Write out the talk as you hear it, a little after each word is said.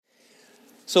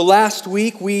So last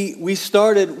week, we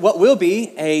started what will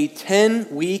be a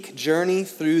 10-week journey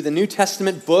through the New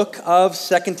Testament book of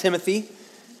 2 Timothy.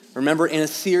 Remember, in a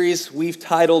series we've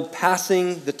titled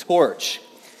Passing the Torch.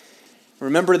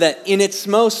 Remember that in its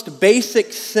most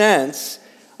basic sense,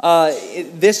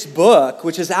 this book,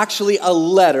 which is actually a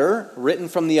letter written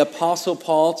from the Apostle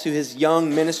Paul to his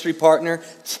young ministry partner,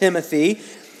 Timothy,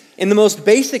 in the most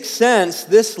basic sense,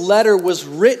 this letter was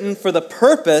written for the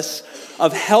purpose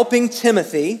of helping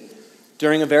Timothy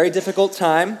during a very difficult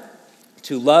time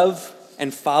to love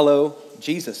and follow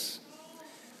Jesus.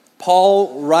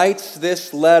 Paul writes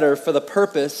this letter for the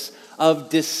purpose of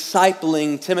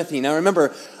discipling Timothy. Now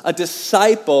remember, a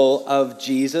disciple of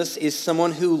Jesus is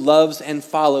someone who loves and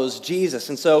follows Jesus.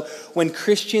 And so when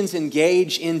Christians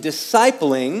engage in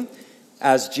discipling,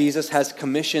 as Jesus has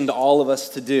commissioned all of us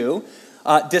to do,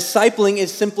 discipling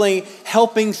is simply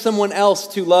helping someone else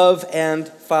to love and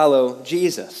follow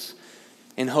Jesus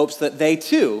in hopes that they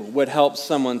too would help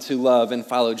someone to love and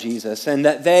follow Jesus, and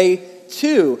that they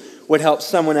too would help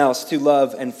someone else to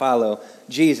love and follow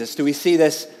Jesus. Do we see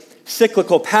this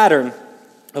cyclical pattern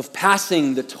of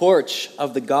passing the torch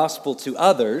of the gospel to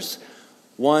others,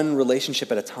 one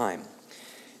relationship at a time?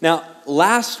 Now,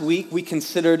 last week we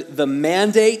considered the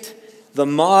mandate, the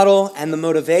model, and the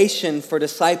motivation for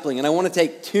discipling. And I want to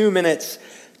take 2 minutes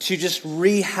to just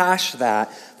rehash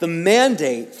that. The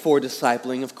mandate for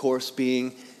discipling, of course,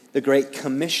 being the Great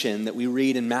Commission that we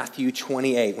read in Matthew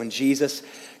 28, when Jesus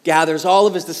gathers all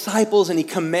of his disciples and he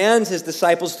commands his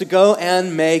disciples to go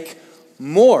and make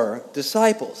more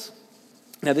disciples.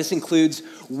 Now, this includes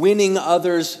winning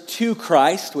others to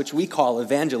Christ, which we call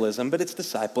evangelism, but it's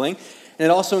discipling. And it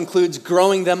also includes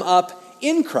growing them up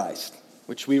in Christ,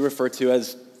 which we refer to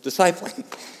as discipling.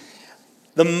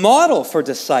 The model for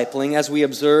discipling, as we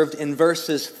observed in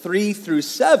verses 3 through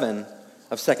 7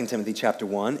 of 2 Timothy chapter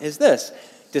 1, is this.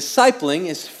 Discipling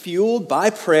is fueled by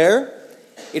prayer.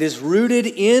 It is rooted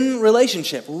in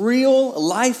relationship, real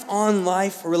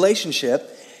life-on-life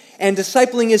relationship. And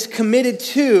discipling is committed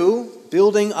to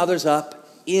building others up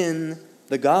in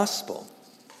the gospel.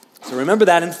 So remember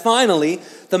that. And finally,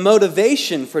 the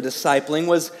motivation for discipling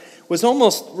was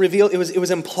almost revealed, it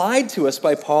was implied to us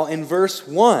by Paul in verse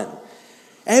 1.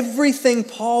 Everything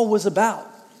Paul was about,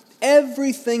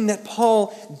 everything that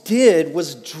Paul did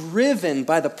was driven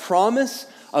by the promise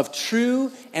of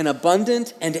true and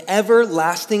abundant and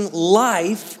everlasting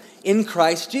life in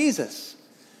Christ Jesus.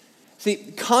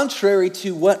 See, contrary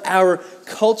to what our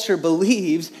culture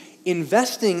believes,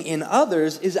 investing in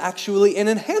others is actually an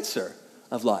enhancer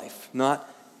of life, not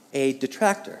a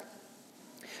detractor.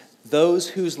 Those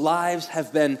whose lives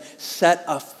have been set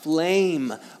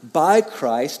aflame by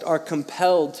Christ are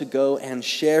compelled to go and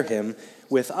share him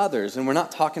with others. And we're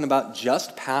not talking about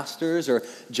just pastors or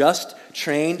just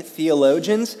trained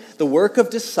theologians. The work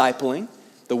of discipling,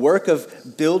 the work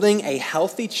of building a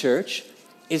healthy church,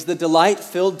 is the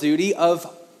delight-filled duty of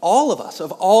all of us,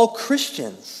 of all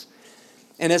Christians.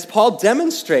 And as Paul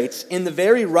demonstrates in the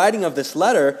very writing of this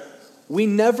letter, we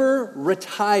never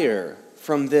retire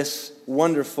from this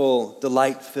wonderful,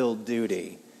 delight-filled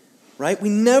duty, right? We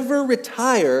never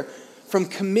retire from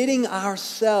committing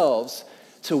ourselves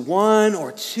to one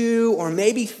or two or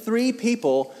maybe three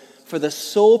people for the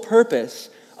sole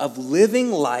purpose of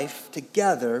living life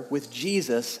together with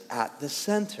Jesus at the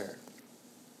center.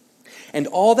 And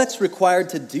all that's required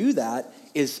to do that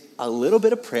is a little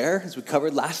bit of prayer, as we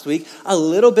covered last week, a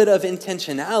little bit of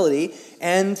intentionality,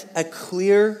 and a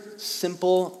clear,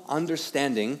 simple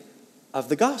understanding of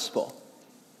the gospel.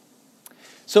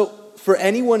 So for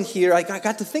anyone here, I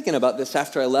got to thinking about this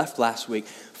after I left last week.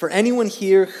 For anyone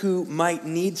here who might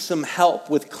need some help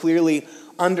with clearly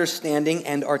understanding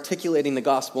and articulating the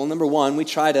gospel, number one, we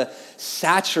try to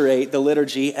saturate the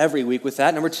liturgy every week with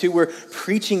that. Number two, we're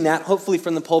preaching that hopefully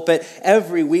from the pulpit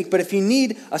every week. But if you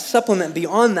need a supplement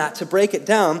beyond that to break it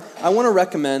down, I want to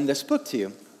recommend this book to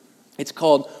you. It's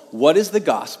called What is the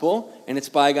Gospel? And it's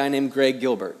by a guy named Greg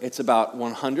Gilbert. It's about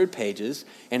 100 pages,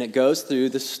 and it goes through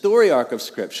the story arc of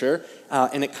Scripture,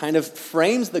 and it kind of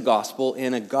frames the gospel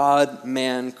in a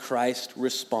God-man-Christ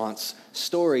response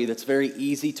story that's very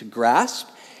easy to grasp,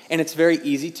 and it's very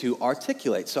easy to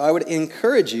articulate. So I would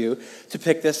encourage you to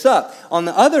pick this up. On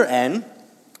the other end,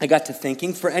 I got to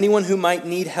thinking, for anyone who might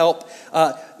need help,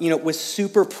 with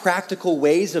super practical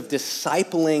ways of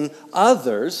discipling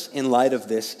others in light of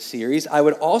this series, I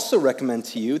would also recommend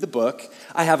to you the book.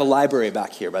 I have a library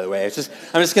back here, by the way. I'm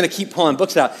just going to keep pulling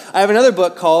books out. I have another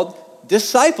book called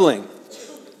Discipling.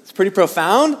 It's pretty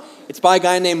profound. It's by a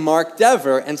guy named Mark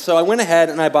Dever, and so I went ahead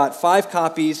and I bought 5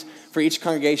 copies for each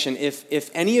congregation. If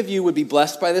any of you would be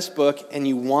blessed by this book and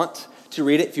you want to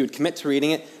read it, if you would commit to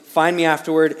reading it, find me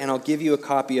afterward, and I'll give you a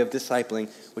copy of Discipling,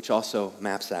 which also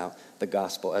maps out the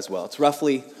gospel as well. It's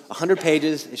roughly 100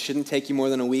 pages. It shouldn't take you more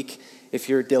than a week if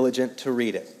you're diligent to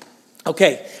read it.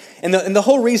 Okay, and the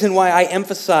whole reason why I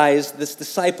emphasize this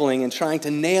discipling and trying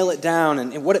to nail it down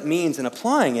and what it means and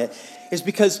applying it is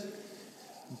because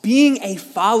being a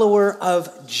follower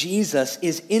of Jesus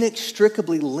is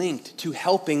inextricably linked to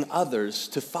helping others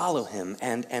to follow him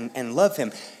and love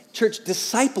him. Church,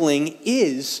 discipling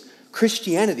is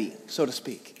Christianity, so to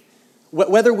speak.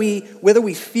 Whether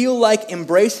we feel like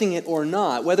embracing it or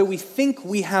not, whether we think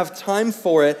we have time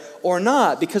for it or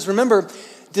not, because remember,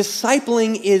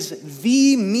 discipling is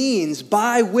the means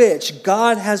by which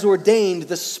God has ordained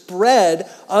the spread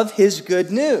of his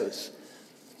good news.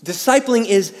 Discipling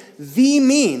is the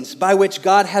means by which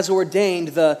God has ordained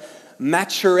the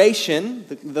maturation,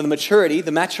 the maturity,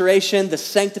 the maturation, the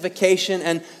sanctification,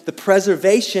 and the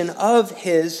preservation of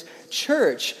his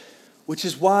church, which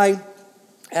is why,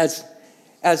 as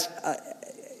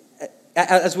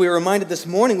we were reminded this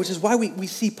morning, which is why we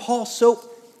see Paul so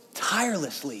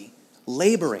tirelessly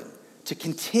laboring to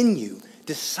continue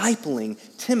discipling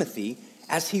Timothy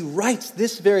as he writes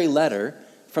this very letter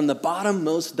from the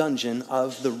bottommost dungeon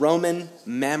of the Roman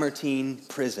Mamertine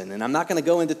prison. And I'm not going to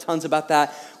go into tons about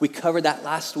that. We covered that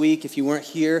last week. If you weren't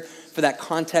here for that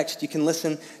context, you can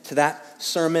listen to that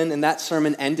sermon, and that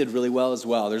sermon ended really well as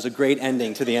well. There's a great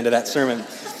ending to the end of that sermon.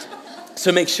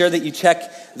 So make sure that you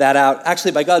check that out.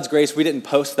 Actually, by God's grace, we didn't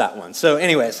post that one. So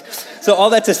anyways, so all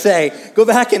that to say, go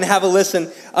back and have a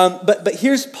listen. But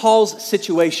here's Paul's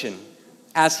situation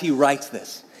as he writes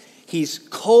this. He's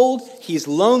cold, he's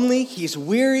lonely, he's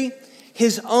weary.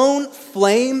 His own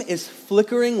flame is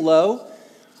flickering low,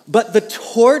 but the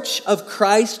torch of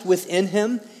Christ within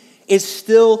him is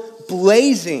still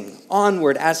blazing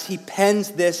onward as he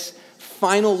pens this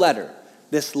final letter,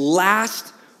 this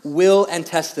last will and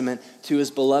testament to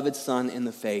his beloved son in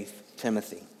the faith,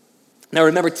 Timothy. Now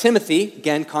remember, Timothy,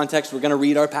 again, context, we're going to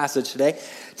read our passage today.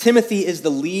 Timothy is the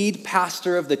lead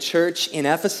pastor of the church in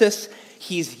Ephesus.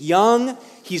 He's young,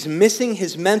 he's missing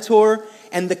his mentor,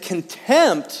 and the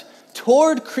contempt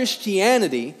toward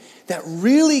Christianity that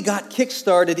really got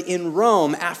kickstarted in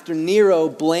Rome after Nero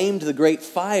blamed the Great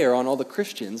Fire on all the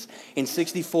Christians in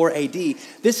 64 AD.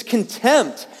 This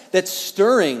contempt that's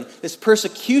stirring, this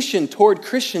persecution toward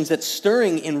Christians that's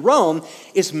stirring in Rome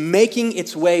is making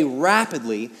its way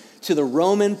rapidly to the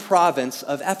Roman province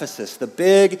of Ephesus, the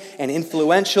big and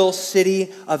influential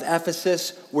city of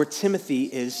Ephesus where Timothy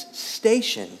is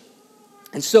stationed.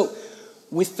 And so,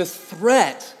 with the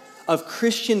threat of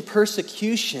Christian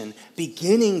persecution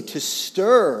beginning to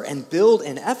stir and build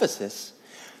in Ephesus,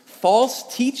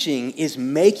 false teaching is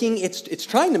it's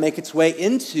trying to make its way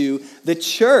into the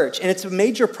church. And it's a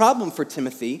major problem for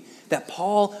Timothy that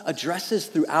Paul addresses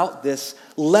throughout this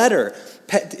letter.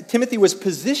 Timothy was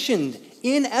positioned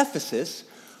in Ephesus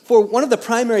for one of the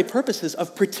primary purposes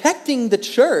of protecting the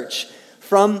church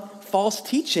from false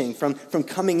teaching, from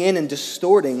coming in and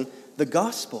distorting the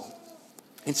gospel.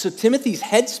 And so Timothy's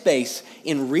headspace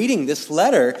in reading this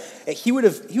letter, he would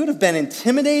have been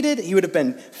intimidated, he would have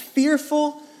been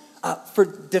fearful for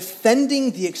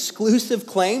defending the exclusive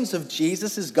claims of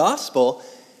Jesus' gospel.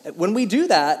 When we do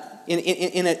that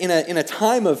in a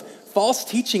time of false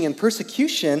teaching and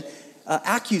persecution,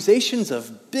 accusations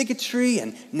of bigotry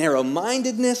and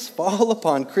narrow-mindedness fall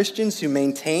upon Christians who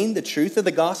maintain the truth of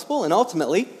the gospel, and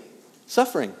ultimately,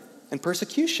 suffering and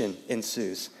persecution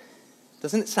ensues.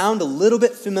 Doesn't it sound a little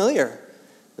bit familiar?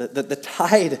 The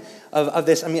tide of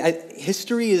this. I mean,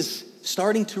 history is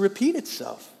starting to repeat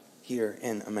itself here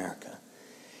in America.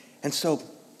 And so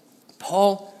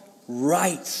Paul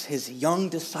writes his young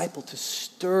disciple to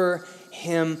stir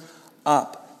him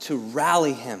up, to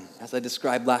rally him, as I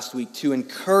described last week, to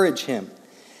encourage him.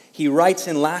 He writes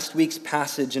in last week's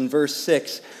passage in verse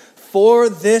 6, "For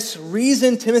this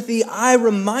reason, Timothy, I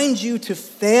remind you to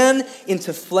fan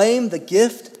into flame the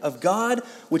gift of God,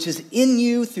 which is in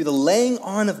you through the laying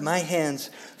on of my hands.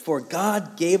 For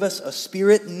God gave us a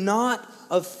spirit not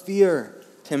of fear,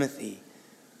 Timothy,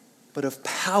 but of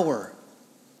power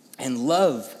and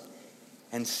love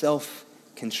and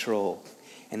self-control."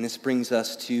 And this brings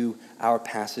us to our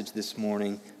passage this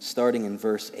morning, starting in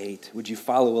verse 8. Would you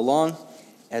follow along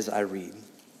as I read?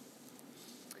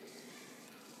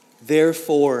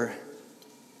 "Therefore,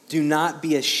 do not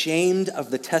be ashamed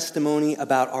of the testimony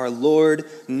about our Lord,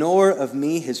 nor of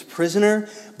me, his prisoner,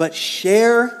 but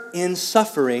share in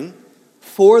suffering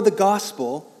for the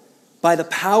gospel by the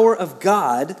power of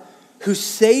God, who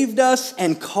saved us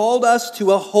and called us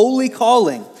to a holy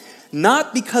calling,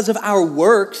 not because of our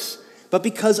works, but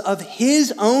because of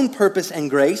his own purpose and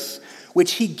grace,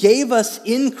 which he gave us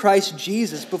in Christ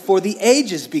Jesus before the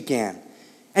ages began,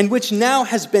 and which now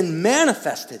has been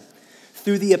manifested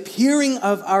through the appearing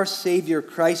of our Savior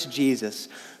Christ Jesus,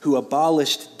 who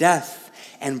abolished death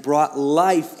and brought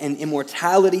life and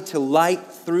immortality to light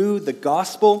through the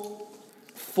gospel,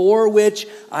 for which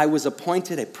I was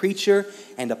appointed a preacher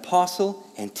and apostle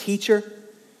and teacher,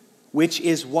 which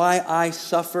is why I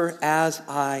suffer as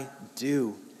I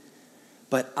do.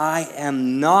 But I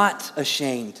am not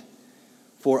ashamed,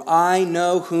 for I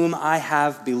know whom I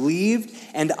have believed,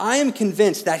 and I am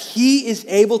convinced that he is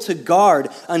able to guard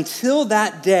until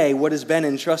that day what has been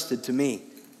entrusted to me.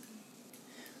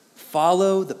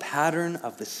 Follow the pattern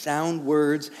of the sound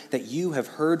words that you have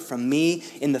heard from me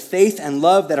in the faith and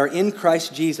love that are in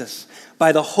Christ Jesus.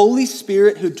 By the Holy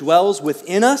Spirit who dwells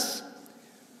within us,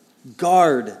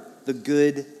 guard the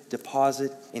good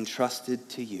deposit entrusted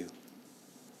to you.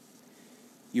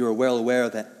 You are well aware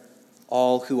that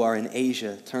all who are in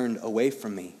Asia turned away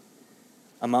from me,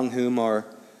 among whom are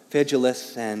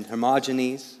Phygelus and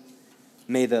Hermogenes.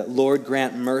 May the Lord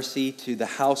grant mercy to the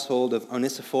household of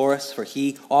Onesiphorus, for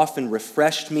he often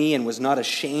refreshed me and was not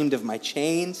ashamed of my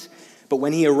chains. But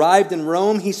when he arrived in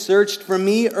Rome, he searched for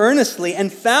me earnestly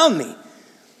and found me.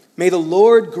 May the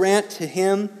Lord grant to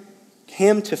him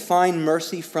to find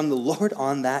mercy from the Lord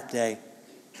on that day.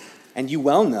 And you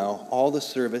well know all the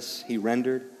service he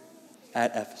rendered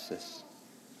at Ephesus.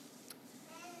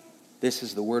 This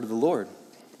is the word of the Lord.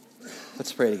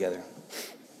 Let's pray together.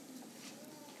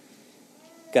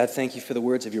 God, thank you for the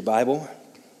words of your Bible.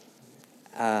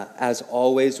 As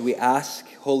always, we ask,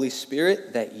 Holy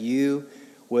Spirit, that you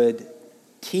would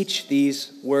teach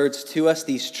these words to us,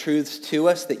 these truths to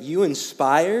us, that you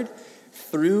inspired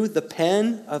through the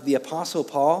pen of the Apostle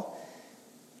Paul.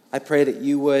 I pray that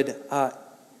you would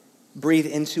breathe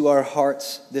into our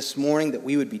hearts this morning, that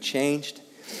we would be changed,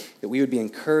 that we would be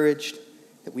encouraged,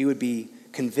 that we would be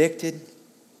convicted,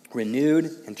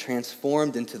 renewed, and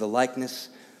transformed into the likeness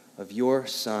of your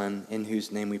Son, in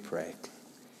whose name we pray.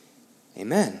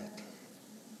 Amen.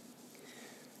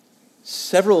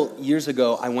 Several years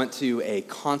ago, I went to a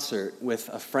concert with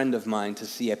a friend of mine to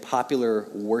see a popular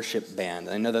worship band.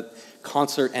 I know that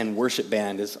concert and worship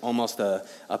band is almost an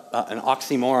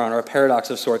oxymoron or a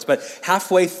paradox of sorts, but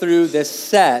halfway through this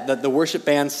set, the worship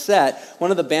band set,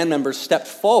 one of the band members stepped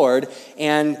forward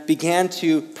and began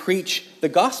to preach the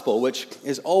gospel, which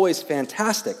is always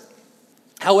fantastic.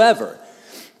 However,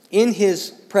 in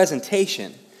his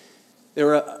presentation, there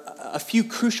were a few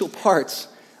crucial parts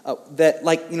that,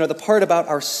 the part about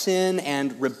our sin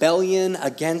and rebellion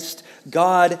against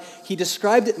God. He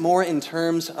described it more in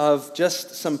terms of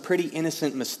just some pretty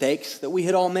innocent mistakes that we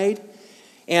had all made.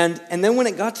 And then when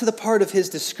it got to the part of his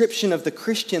description of the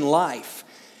Christian life,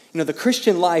 the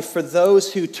Christian life for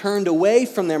those who turned away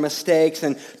from their mistakes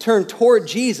and turned toward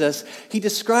Jesus, he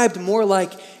described more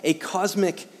like a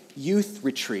cosmic youth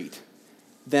retreat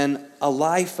than a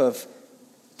life of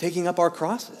taking up our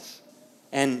crosses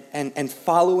and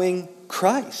following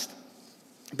Christ.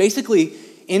 Basically,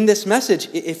 in this message,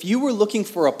 if you were looking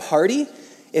for a party,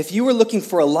 if you were looking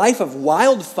for a life of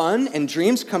wild fun and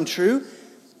dreams come true,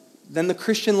 then the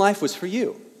Christian life was for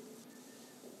you.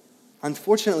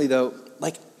 Unfortunately, though,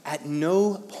 at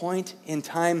no point in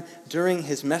time during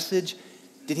his message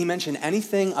did he mention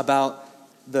anything about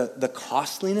the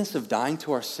costliness of dying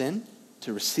to our sin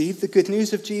to receive the good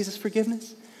news of Jesus'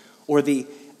 forgiveness, or the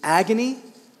agony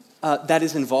that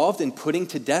is involved in putting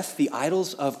to death the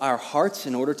idols of our hearts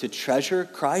in order to treasure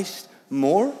Christ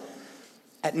more.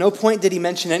 At no point did he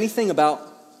mention anything about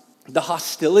the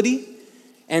hostility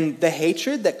and the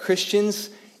hatred that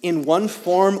Christians in one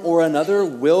form or another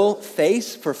will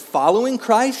face for following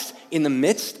Christ in the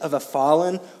midst of a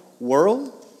fallen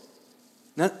world.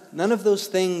 None of those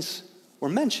things were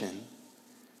mentioned.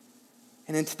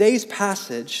 And in today's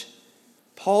passage,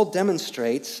 Paul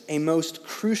demonstrates a most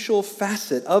crucial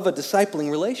facet of a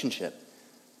discipling relationship: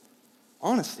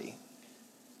 honesty.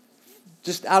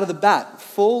 Just out of the bat,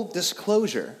 full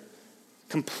disclosure,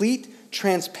 complete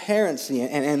transparency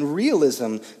and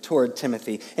realism toward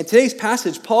Timothy. In today's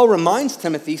passage, Paul reminds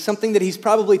Timothy something that he's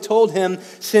probably told him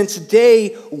since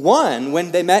day one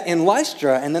when they met in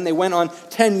Lystra and then they went on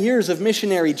 10 years of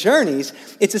missionary journeys.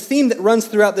 It's a theme that runs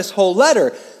throughout this whole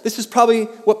letter. This is probably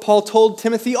what Paul told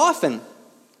Timothy often.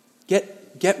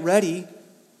 Get ready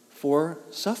for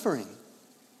suffering.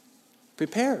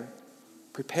 Prepare,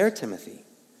 Timothy.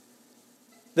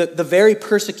 The very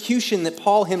persecution that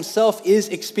Paul himself is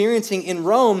experiencing in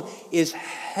Rome is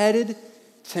headed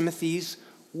Timothy's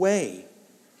way.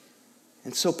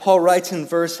 And so Paul writes in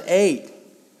verse 8,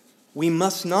 We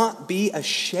must not be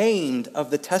ashamed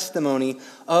of the testimony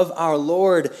of our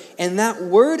Lord. And that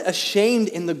word ashamed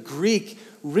in the Greek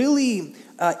really,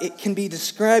 it can be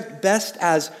described best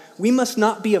as we must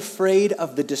not be afraid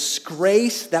of the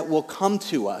disgrace that will come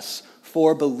to us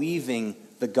for believing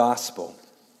the gospel,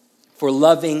 for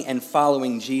loving and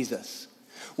following Jesus.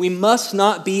 We must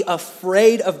not be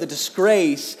afraid of the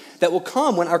disgrace that will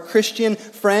come when our Christian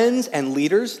friends and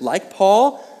leaders, like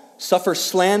Paul, suffer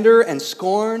slander and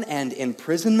scorn and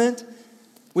imprisonment.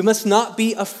 We must not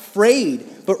be afraid,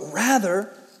 but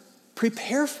rather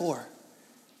prepare for.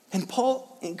 And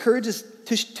Paul encourages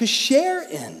to share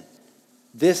in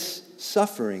this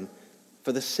suffering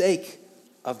for the sake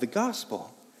of the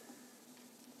gospel.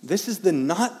 This is the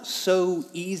not so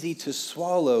easy to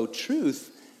swallow truth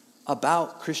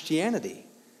about Christianity.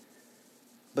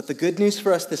 But the good news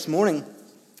for us this morning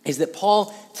is that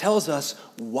Paul tells us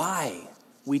why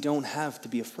we don't have to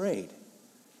be afraid.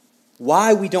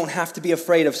 Why we don't have to be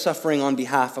afraid of suffering on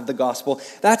behalf of the gospel.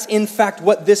 That's in fact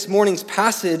what this morning's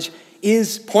passage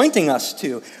is pointing us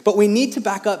to. But we need to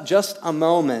back up just a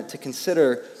moment to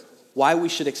consider why we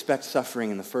should expect suffering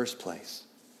in the first place.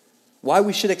 Why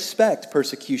we should expect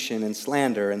persecution and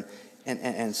slander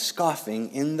and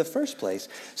scoffing in the first place.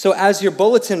 So as your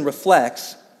bulletin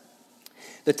reflects,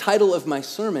 the title of my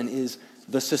sermon is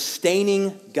The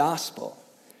Sustaining Gospel.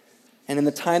 And in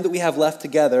the time that we have left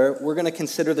together, we're going to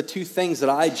consider the two things that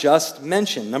I just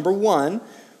mentioned. Number one,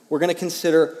 we're going to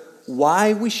consider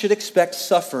why we should expect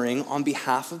suffering on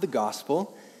behalf of the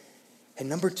gospel. And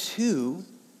number two,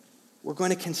 we're going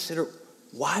to consider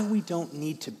why we don't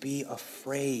need to be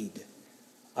afraid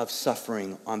of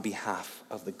suffering on behalf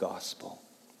of the gospel.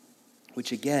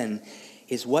 Which again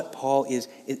is what Paul is,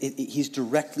 he's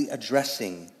directly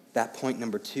addressing that point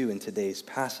number two in today's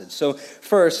passage. So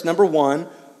first, number one,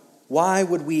 why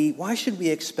should we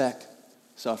expect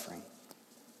suffering?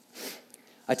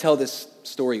 I tell this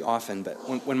story often, but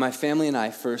when my family and I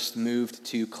first moved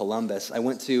to Columbus, I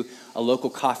went to a local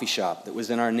coffee shop that was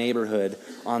in our neighborhood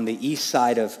on the east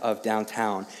side of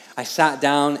downtown. I sat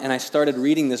down and I started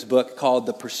reading this book called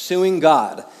The Pursuing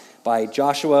God by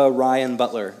Joshua Ryan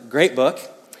Butler. Great book.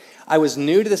 I was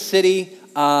new to the city.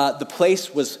 The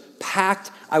place was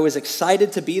packed. I was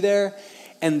excited to be there.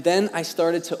 And then I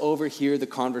started to overhear the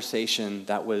conversation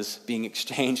that was being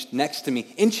exchanged next to me,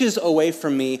 inches away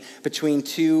from me, between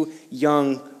two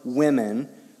young women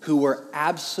who were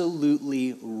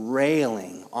absolutely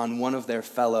railing on one of their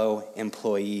fellow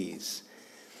employees.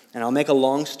 And I'll make a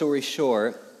long story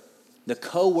short, the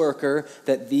coworker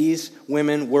that these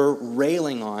women were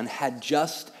railing on had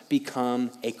just become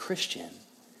a Christian.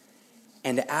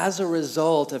 And as a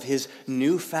result of his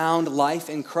newfound life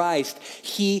in Christ,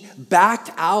 he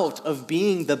backed out of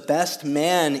being the best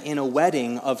man in a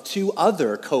wedding of two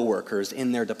other coworkers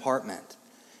in their department.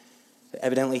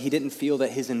 Evidently, he didn't feel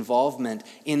that his involvement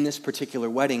in this particular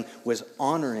wedding was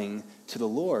honoring to the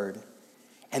Lord.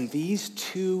 And these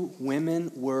two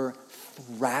women were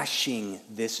thrashing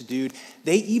this dude.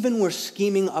 They even were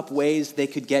scheming up ways they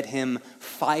could get him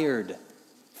fired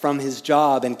from his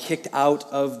job and kicked out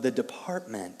of the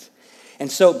department.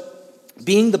 And so,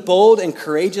 being the bold and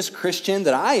courageous Christian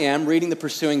that I am, reading The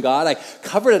Pursuing God, I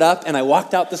covered it up and I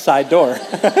walked out the side door.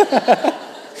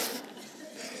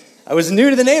 I was new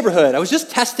to the neighborhood. I was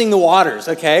just testing the waters,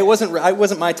 okay? It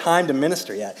wasn't my time to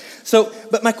minister yet. So,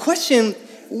 but my question,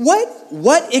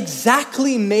 what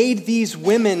exactly made these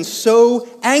women so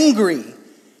angry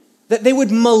that they would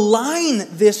malign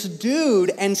this dude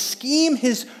and scheme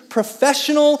his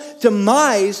professional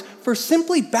demise for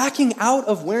simply backing out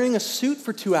of wearing a suit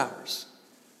for 2 hours?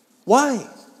 Why?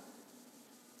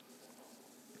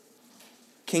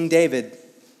 King David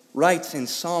writes in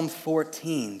Psalm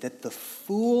 14 that the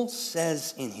fool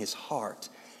says in his heart,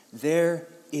 "There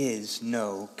is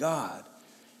no God."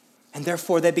 And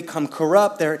therefore they become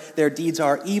corrupt, their deeds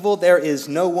are evil, there is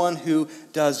no one who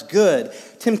does good.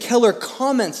 Tim Keller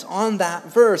comments on that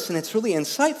verse, and it's really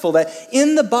insightful that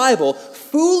in the Bible,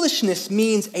 foolishness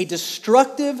means a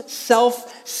destructive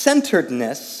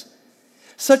self-centeredness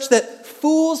such that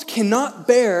fools cannot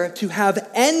bear to have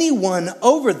anyone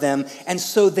over them, and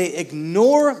so they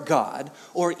ignore God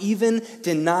or even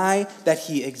deny that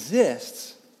he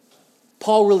exists.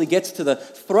 Paul really gets to the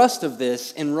thrust of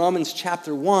this in Romans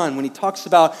chapter 1 when he talks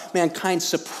about mankind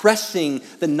suppressing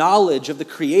the knowledge of the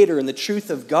Creator and the truth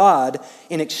of God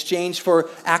in exchange for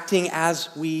acting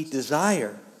as we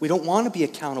desire. We don't want to be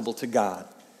accountable to God.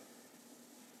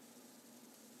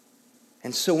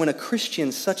 And so when a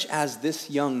Christian such as this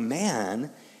young man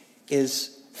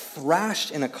is thrashed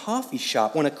in a coffee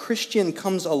shop, when a Christian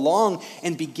comes along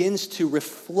and begins to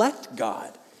reflect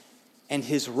God and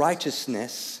his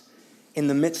righteousness in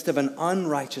the midst of an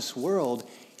unrighteous world,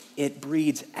 it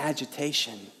breeds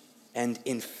agitation and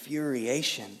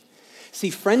infuriation. See,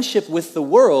 friendship with the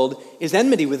world is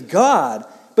enmity with God,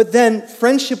 but then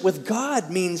friendship with God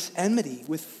means enmity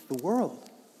with the world.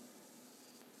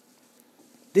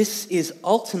 This is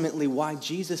ultimately why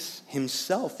Jesus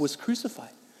himself was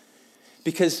crucified.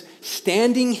 Because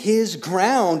standing his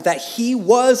ground that he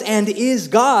was and is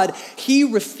God, he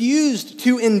refused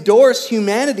to endorse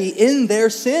humanity in their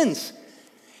sins.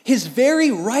 His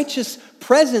very righteous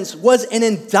presence was an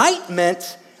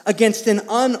indictment against an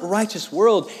unrighteous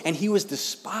world, and he was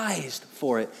despised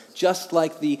for it, just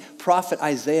like the prophet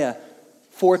Isaiah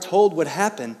foretold would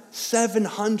happen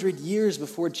 700 years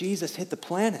before Jesus hit the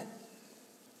planet.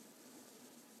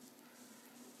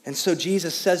 And so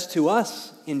Jesus says to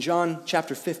us in John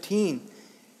chapter 15,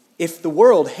 if the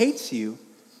world hates you,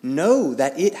 know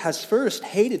that it has first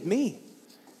hated me.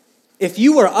 If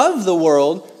you were of the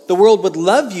world would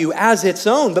love you as its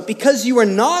own. But because you are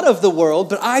not of the world,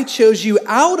 but I chose you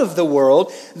out of the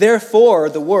world, therefore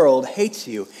the world hates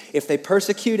you. If they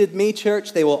persecuted me,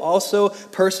 church, they will also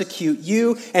persecute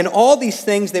you. And all these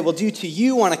things they will do to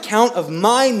you on account of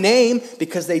my name,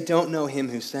 because they don't know him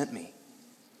who sent me.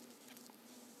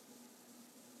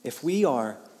 If we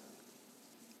are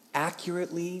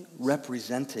accurately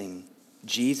representing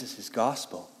Jesus'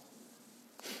 gospel,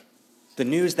 the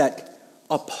news that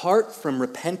apart from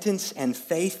repentance and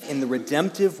faith in the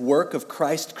redemptive work of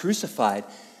Christ crucified,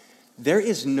 there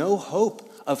is no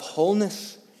hope of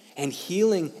wholeness and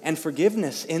healing and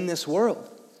forgiveness in this world.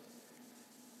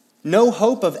 No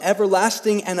hope of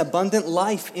everlasting and abundant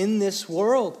life in this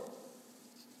world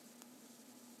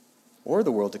or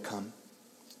the world to come.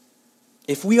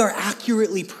 If we are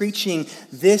accurately preaching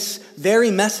this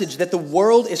very message that the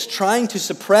world is trying to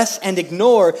suppress and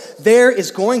ignore, there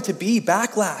is going to be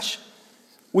backlash.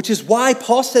 Which is why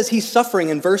Paul says he's suffering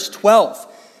in verse 12.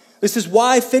 This is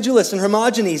why Phygelus and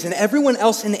Hermogenes and everyone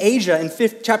else in Asia in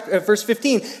verse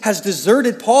 15 has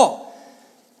deserted Paul.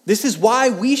 This is why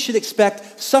we should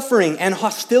expect suffering and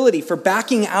hostility for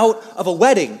backing out of a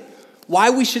wedding.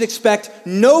 Why we should expect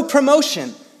no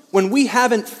promotion when we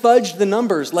haven't fudged the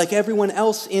numbers like everyone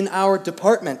else in our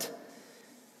department.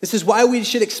 This is why we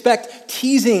should expect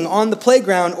teasing on the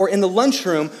playground or in the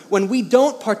lunchroom when we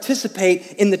don't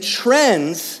participate in the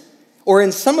trends or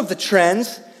in some of the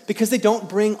trends because they don't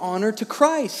bring honor to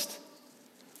Christ.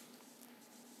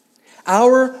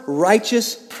 Our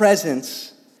righteous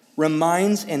presence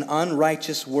reminds an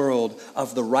unrighteous world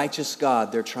of the righteous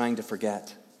God they're trying to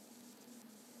forget.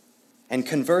 And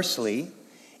conversely,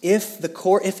 if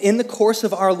in the course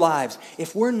of our lives,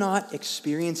 if we're not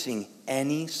experiencing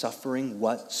any suffering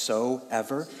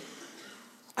whatsoever,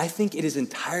 I think it is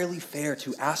entirely fair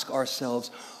to ask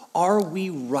ourselves, are we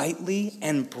rightly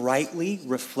and brightly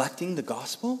reflecting the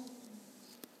gospel?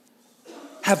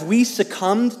 Have we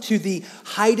succumbed to the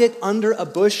hide it under a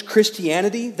bush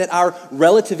Christianity that our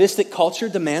relativistic culture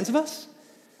demands of us?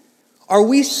 Are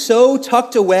we so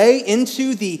tucked away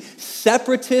into the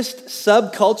separatist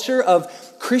subculture of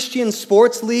Christian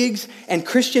sports leagues and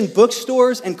Christian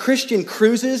bookstores and Christian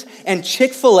cruises and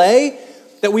Chick-fil-A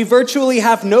that we virtually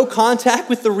have no contact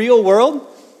with the real world?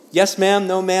 Yes, ma'am,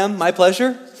 no, ma'am, my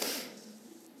pleasure.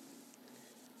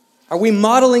 Are we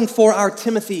modeling for our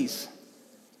Timothys,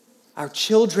 our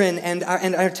children and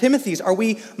our Timothys? Are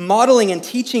we modeling and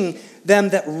teaching them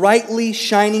that rightly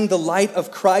shining the light of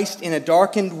Christ in a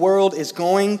darkened world is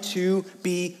going to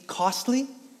be costly?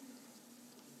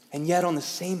 And yet, on the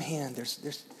same hand,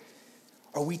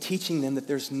 are we teaching them that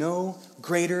there's no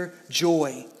greater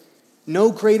joy, no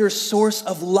greater source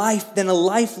of life than a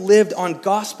life lived on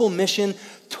gospel mission,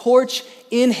 torch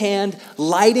in hand,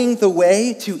 lighting the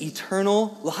way to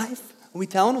eternal life? Are we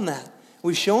telling them that? Are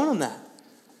we showing them that?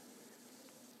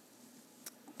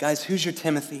 Guys, who's your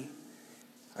Timothy?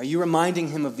 Are you reminding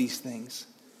him of these things?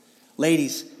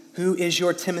 Ladies, who is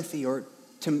your Timothy or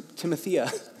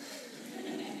Timothea?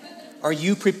 Are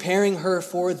you preparing her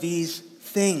for these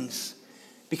things?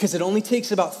 Because it only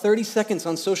takes about 30 seconds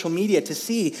on social media to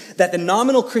see that the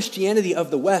nominal Christianity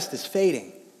of the West is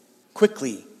fading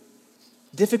quickly.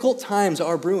 Difficult times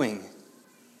are brewing,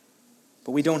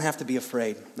 but we don't have to be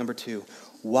afraid. Number 2,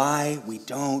 why we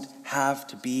don't have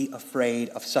to be afraid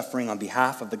of suffering on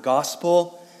behalf of the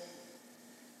gospel.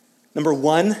 Number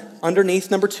 1, underneath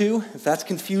number 2, if that's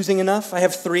confusing enough, I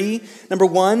have 3. Number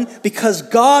 1, because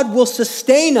God will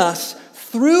sustain us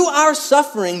through our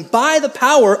suffering by the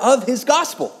power of his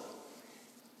gospel.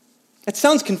 It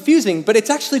sounds confusing, but it's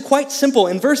actually quite simple.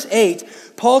 In verse 8,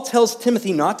 Paul tells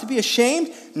Timothy not to be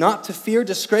ashamed, not to fear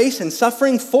disgrace and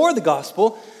suffering for the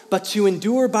gospel, but to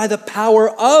endure by the power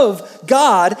of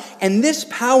God. And this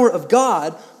power of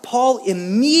God, Paul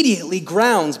immediately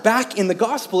grounds back in the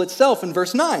gospel itself in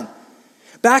verse 9.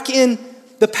 Back in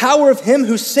the power of him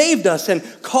who saved us and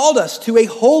called us to a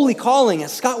holy calling,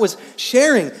 as Scott was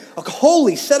sharing, a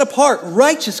holy, set apart,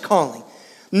 righteous calling.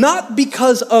 Not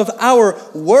because of our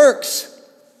works,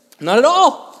 not at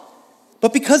all,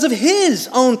 but because of his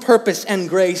own purpose and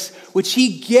grace, which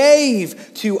he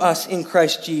gave to us in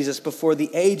Christ Jesus before the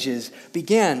ages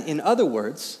began. In other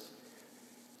words,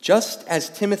 just as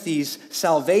Timothy's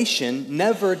salvation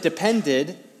never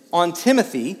depended on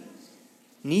Timothy,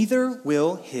 neither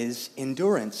will his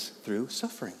endurance through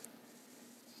suffering.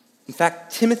 In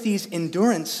fact, Timothy's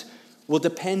endurance will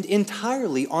depend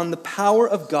entirely on the power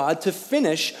of God to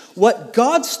finish what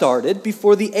God started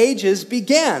before the ages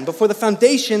began, before the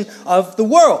foundation of the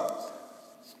world.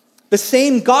 The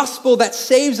same gospel that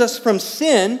saves us from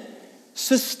sin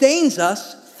sustains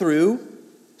us through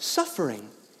suffering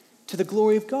to the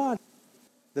glory of God.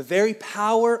 The very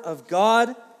power of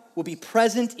God will be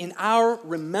present in our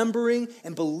remembering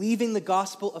and believing the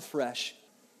gospel afresh.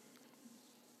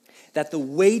 That the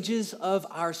wages of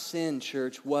our sin,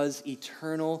 church, was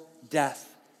eternal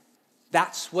death.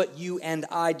 That's what you and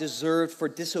I deserved for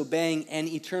disobeying an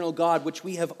eternal God, which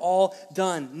we have all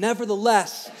done.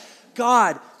 Nevertheless,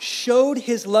 God showed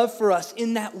his love for us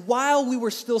in that while we were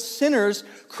still sinners,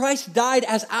 Christ died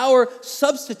as our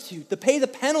substitute to pay the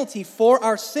penalty for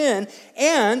our sin,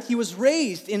 and he was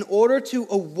raised in order to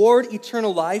award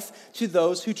eternal life to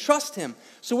those who trust him.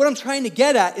 So what I'm trying to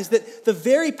get at is that the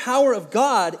very power of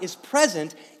God is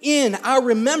present in our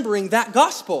remembering that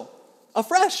gospel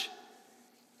afresh.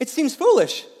 It seems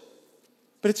foolish,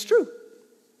 but it's true.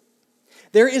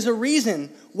 There is a reason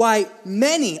why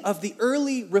many of the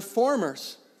early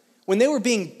reformers, when they were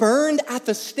being burned at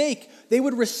the stake, they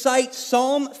would recite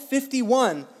Psalm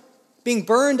 51, being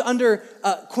burned under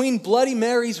Queen Bloody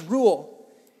Mary's rule.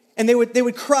 And they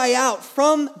would cry out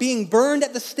from being burned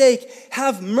at the stake,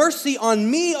 "Have mercy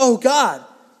on me, O God,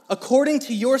 according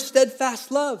to your steadfast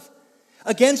love.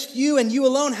 Against you and you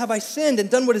alone have I sinned and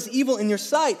done what is evil in your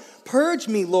sight. Purge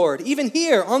me, Lord, even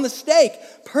here on the stake.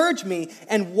 Purge me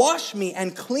and wash me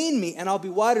and clean me, and I'll be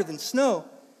whiter than snow.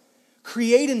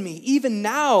 Create in me, even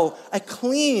now, a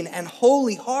clean and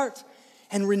holy heart,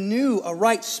 and renew a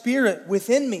right spirit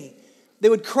within me." They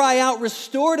would cry out,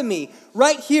 "Restore to me,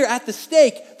 right here at the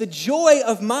stake, the joy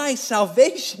of my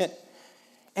salvation,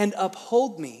 and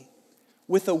uphold me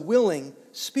with a willing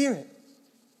spirit."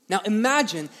 Now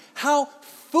imagine how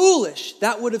foolish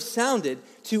that would have sounded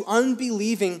to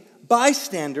unbelieving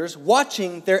bystanders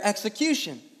watching their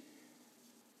execution.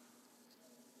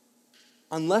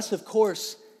 Unless, of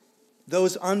course,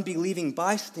 those unbelieving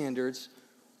bystanders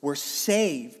were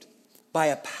saved by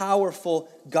a powerful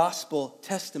gospel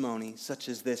testimony such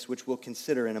as this, which we'll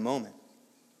consider in a moment.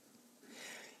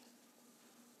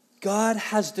 God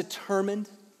has determined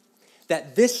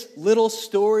that this little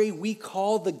story we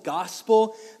call the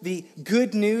gospel, the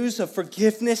good news of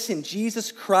forgiveness in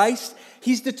Jesus Christ,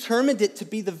 he's determined it to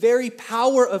be the very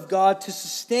power of God to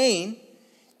sustain,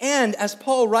 and as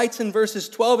Paul writes in verses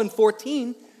 12 and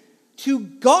 14, to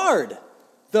guard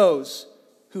those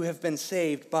who have been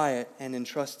saved by it and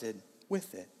entrusted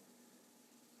with it.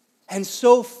 And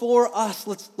so for us,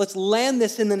 let's land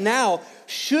this in the now.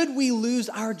 Should we lose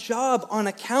our job on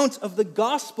account of the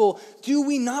gospel, do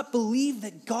we not believe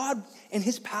that God and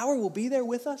his power will be there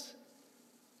with us?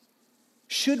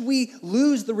 Should we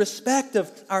lose the respect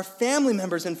of our family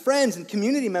members and friends and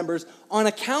community members on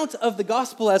account of the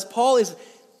gospel, as Paul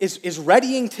is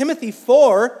readying Timothy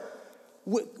for?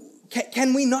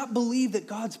 Can we not believe that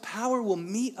God's power will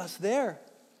meet us there?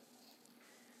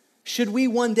 Should we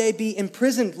one day be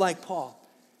imprisoned like Paul,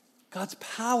 God's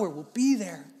power will be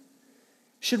there.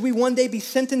 Should we one day be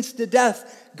sentenced to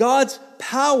death, God's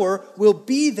power will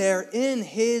be there in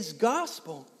his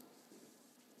gospel.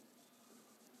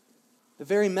 The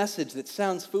very message that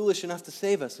sounds foolish enough to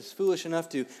save us is foolish enough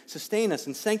to sustain us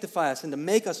and sanctify us and to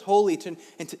make us holy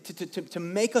and to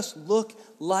make us look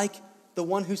like the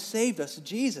one who saved us,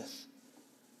 Jesus.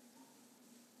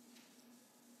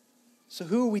 So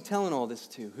who are we telling all this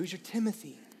to? Who's your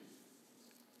Timothy?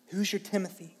 Who's your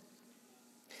Timothy?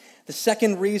 The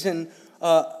second reason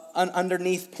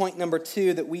underneath point number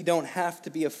 2 that we don't have to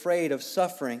be afraid of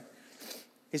suffering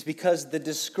is because the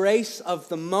disgrace of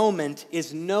the moment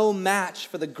is no match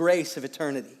for the grace of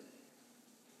eternity.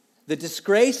 The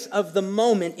disgrace of the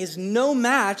moment is no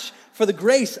match for the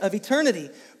grace of eternity.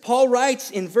 Paul writes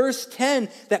in verse 10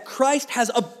 that Christ has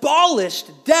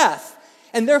abolished death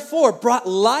and therefore brought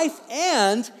life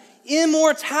and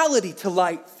immortality to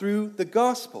light through the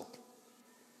gospel.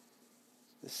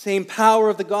 The same power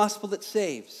of the gospel that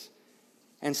saves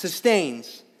and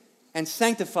sustains and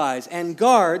sanctifies and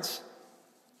guards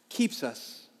keeps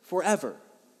us forever,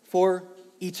 for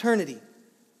eternity.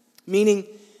 Meaning,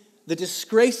 the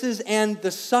disgraces and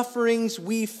the sufferings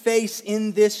we face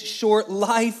in this short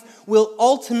life will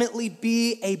ultimately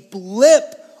be a blip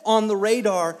on the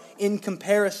radar in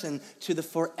comparison to the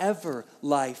forever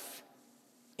life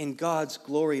in God's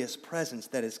glorious presence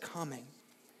that is coming.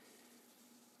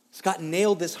 Scott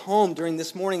nailed this home during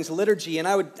this morning's liturgy, and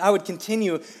I would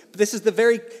continue. But this is the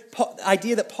very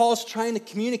idea that Paul's trying to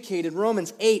communicate in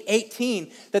Romans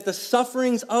 8:18, that the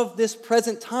sufferings of this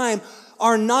present time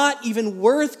are not even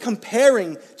worth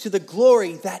comparing to the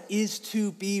glory that is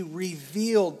to be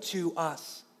revealed to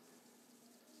us.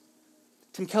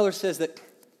 Tim Keller says that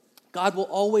God will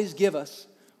always give us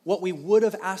what we would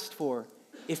have asked for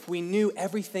if we knew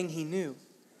everything he knew.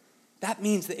 That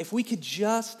means that if we could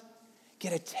just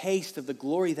get a taste of the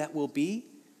glory that will be,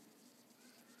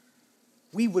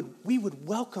 we would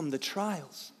welcome the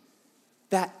trials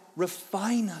that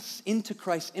refine us into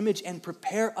Christ's image and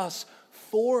prepare us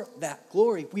for that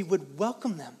glory. We would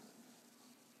welcome them.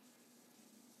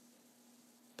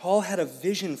 Paul had a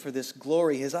vision for this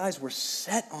glory. His eyes were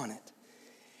set on it.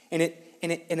 And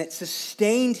it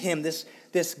sustained him,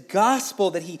 this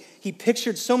gospel that he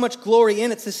pictured so much glory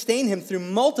in, it sustained him through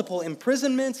multiple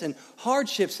imprisonments and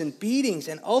hardships and beatings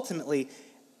and ultimately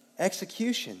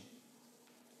execution.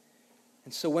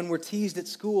 And so when we're teased at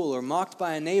school or mocked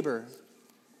by a neighbor,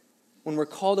 when we're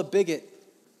called a bigot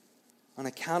on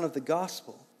account of the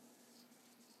gospel,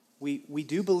 we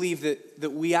do believe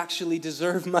that we actually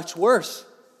deserve much worse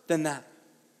than that.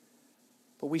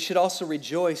 But we should also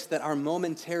rejoice that our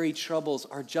momentary troubles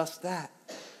are just that.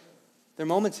 They're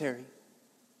momentary.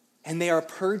 And they are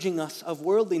purging us of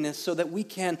worldliness so that we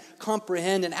can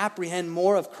comprehend and apprehend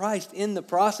more of Christ in the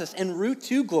process en route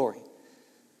to glory.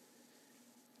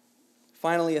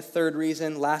 Finally, a third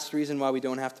reason, last reason why we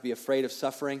don't have to be afraid of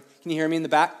suffering. Can you hear me in the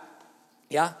back?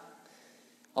 Yeah?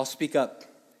 I'll speak up.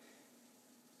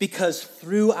 Because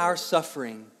through our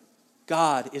suffering,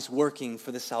 God is working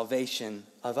for the salvation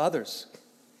of others.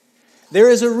 There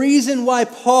is a reason why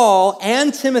Paul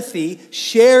and Timothy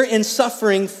share in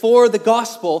suffering for the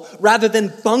gospel rather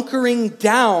than bunkering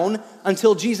down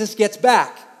until Jesus gets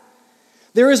back.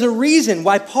 There is a reason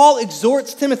why Paul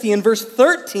exhorts Timothy in verse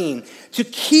 13 to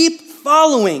keep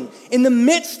following in the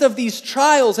midst of these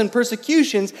trials and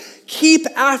persecutions. Keep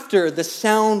after the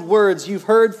sound words you've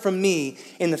heard from me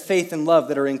in the faith and love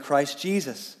that are in Christ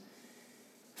Jesus.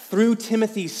 Through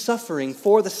Timothy's suffering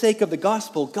for the sake of the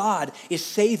gospel, God is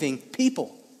saving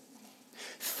people.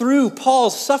 Through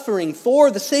Paul's suffering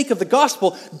for the sake of the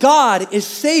gospel, God is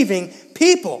saving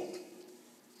people.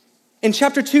 In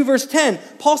chapter 2, verse 10,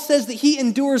 Paul says that he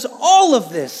endures all of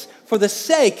this for the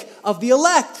sake of the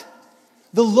elect.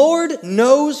 The Lord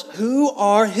knows who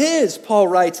are his, Paul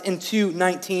writes in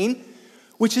 2:19,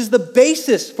 which is the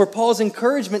basis for Paul's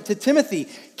encouragement to Timothy.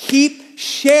 Keep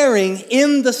sharing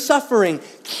in the suffering.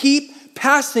 Keep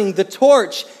passing the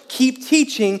torch. Keep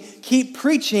teaching, keep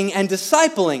preaching and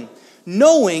discipling,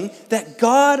 knowing that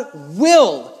God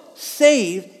will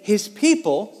save his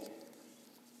people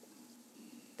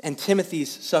and Timothy's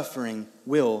suffering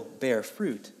will bear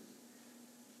fruit.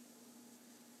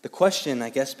 The question,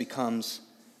 I guess, becomes,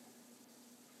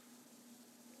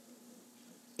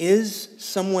 is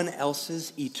someone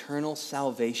else's eternal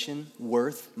salvation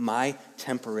worth my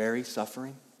temporary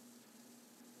suffering?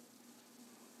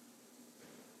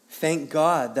 Thank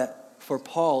God that for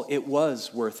Paul, it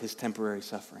was worth his temporary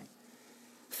suffering.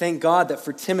 Thank God that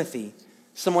for Timothy,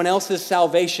 someone else's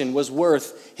salvation was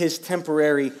worth his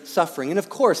temporary suffering. And of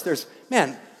course,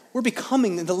 we're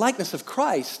becoming in the likeness of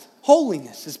Christ.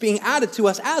 Holiness is being added to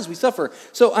us as we suffer.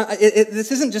 So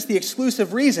this isn't just the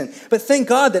exclusive reason, but thank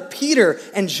God that Peter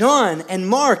and John and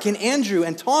Mark and Andrew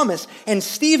and Thomas and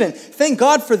Stephen, thank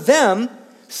God for them,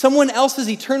 someone else's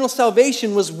eternal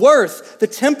salvation was worth the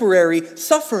temporary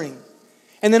suffering.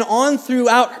 And then on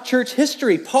throughout church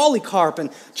history, Polycarp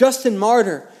and Justin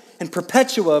Martyr and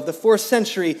Perpetua of the 4th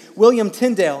century, William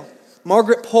Tyndale,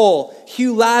 Margaret Pole,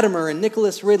 Hugh Latimer, and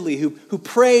Nicholas Ridley, who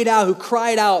cried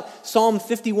out Psalm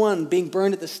 51 being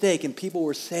burned at the stake, and people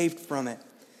were saved from it.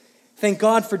 Thank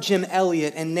God for Jim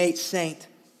Elliot and Nate Saint.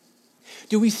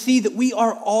 Do we see that we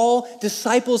are all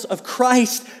disciples of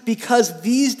Christ because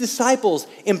these disciples,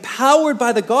 empowered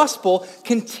by the gospel,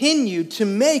 continued to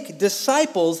make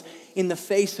disciples in the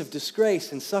face of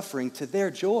disgrace and suffering to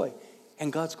their joy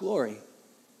and God's glory?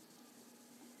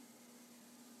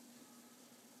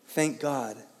 Thank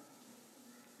God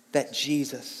that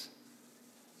Jesus,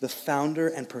 the founder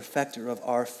and perfecter of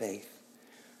our faith,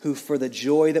 who for the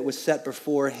joy that was set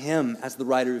before him, as the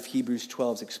writer of Hebrews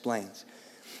 12 explains,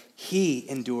 he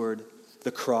endured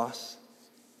the cross,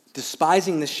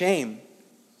 despising the shame.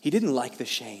 He didn't like the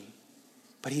shame,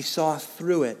 but he saw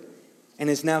through it and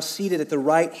is now seated at the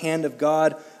right hand of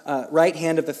God, right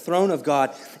hand of the throne of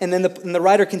God. And then the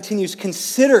writer continues,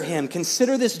 consider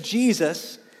this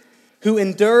Jesus who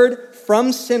endured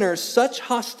from sinners such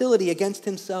hostility against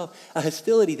himself, a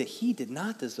hostility that he did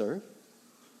not deserve.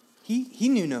 He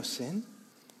knew no sin,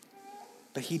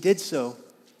 but he did so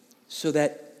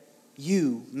that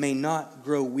you may not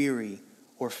grow weary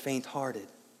or faint-hearted.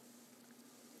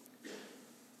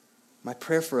 My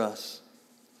prayer for us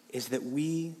is that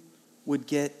we would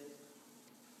get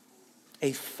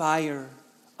a fire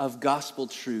of gospel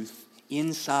truth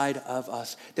inside of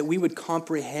us, that we would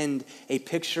comprehend a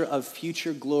picture of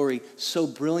future glory so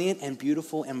brilliant and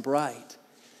beautiful and bright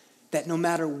that no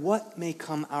matter what may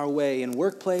come our way in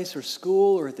workplace or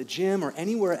school or at the gym or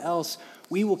anywhere else,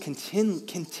 we will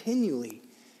continually,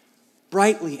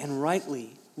 brightly and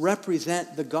rightly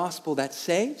represent the gospel that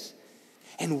saves,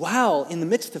 and while in the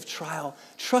midst of trial,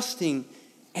 trusting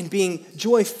and being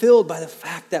joy-filled by the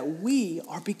fact that we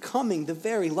are becoming the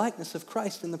very likeness of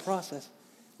Christ in the process,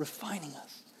 refining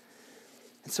us.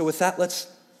 And so with that,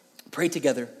 let's pray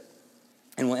together,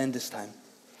 and we'll end this time.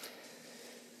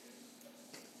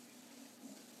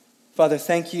 Father,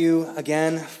 thank you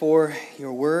again for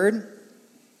your word.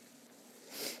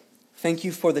 Thank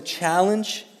you for the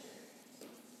challenge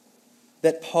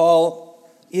that Paul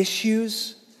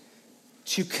issues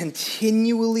to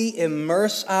continually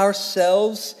immerse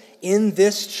ourselves in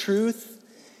this truth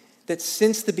that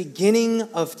since the beginning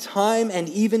of time and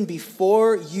even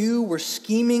before, you were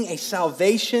scheming a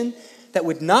salvation that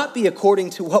would not be according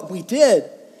to what we did,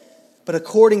 but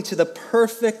according to the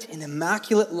perfect and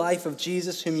immaculate life of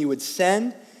Jesus, whom you would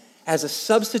send as a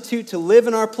substitute to live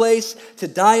in our place, to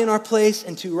die in our place,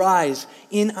 and to rise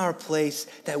in our place,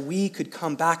 that we could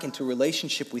come back into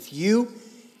relationship with you,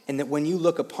 and that when you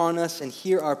look upon us and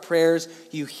hear our prayers,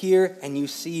 you hear and you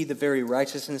see the very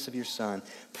righteousness of your Son.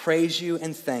 Praise you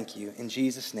and thank you. In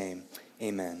Jesus' name,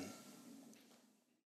 amen.